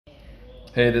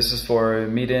Hey, this is for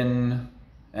Miren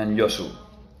and Josu.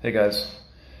 Hey guys.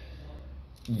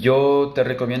 Yo te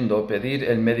recomiendo pedir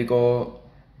el médico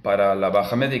para la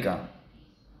baja médica.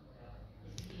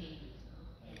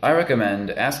 I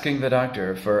recommend asking the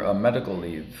doctor for a medical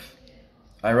leave.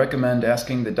 I recommend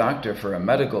asking the doctor for a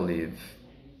medical leave.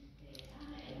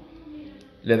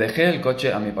 Le dejé el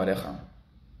coche a mi pareja.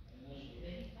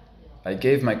 I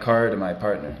gave my car to my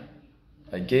partner.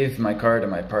 I gave my car to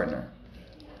my partner.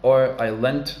 Or I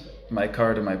lent my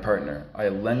car to my partner. I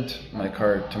lent my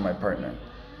car to my partner.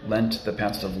 Lent, the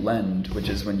past of lend, which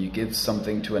is when you give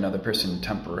something to another person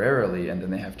temporarily and then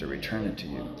they have to return it to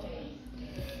you.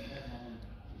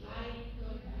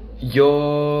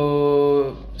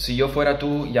 Si yo fuera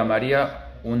tú, llamaría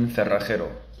un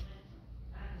cerrajero.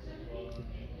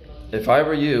 If I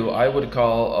were you, I would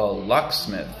call a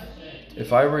locksmith.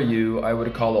 If I were you, I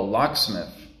would call a locksmith.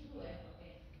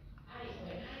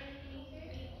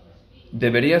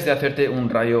 Deberías de hacerte un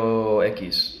rayo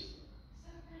X.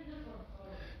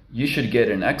 You should get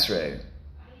an X-ray.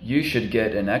 You should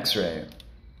get an X-ray.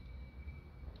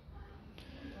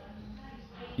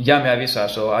 Ya me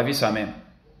avisas o avísame.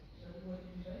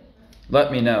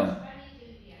 Let me know.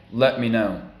 Let me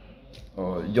know.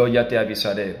 O yo ya te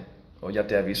avisaré. O ya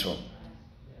te aviso.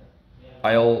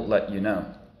 I'll let you know.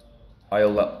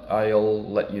 I'll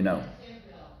let you know.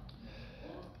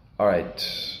 All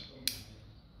right.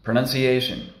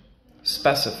 Pronunciation.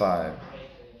 Specify.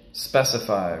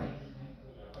 Specify.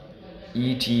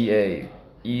 ETA.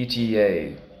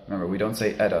 ETA. Remember, we don't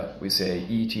say ETA. We say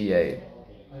ETA.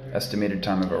 Estimated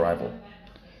time of arrival.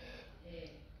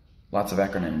 Lots of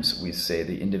acronyms. We say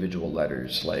the individual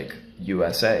letters, like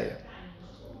USA.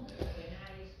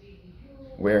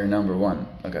 Where number 1.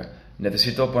 Okay.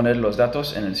 Necesito poner los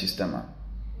datos en el sistema.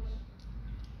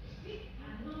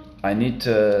 I need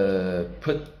to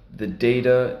put the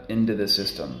data into the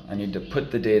system. I need to put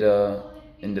the data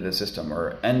into the system,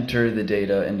 or enter the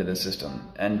data into the system.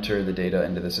 Enter the data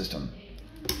into the system.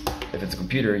 If it's a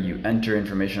computer, you enter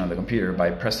information on the computer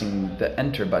by pressing the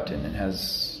enter button. It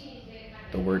has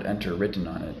the word enter written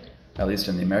on it, at least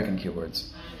in the American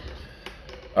keyboards.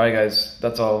 Alright guys,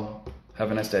 that's all.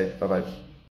 Have a nice day. Bye-bye.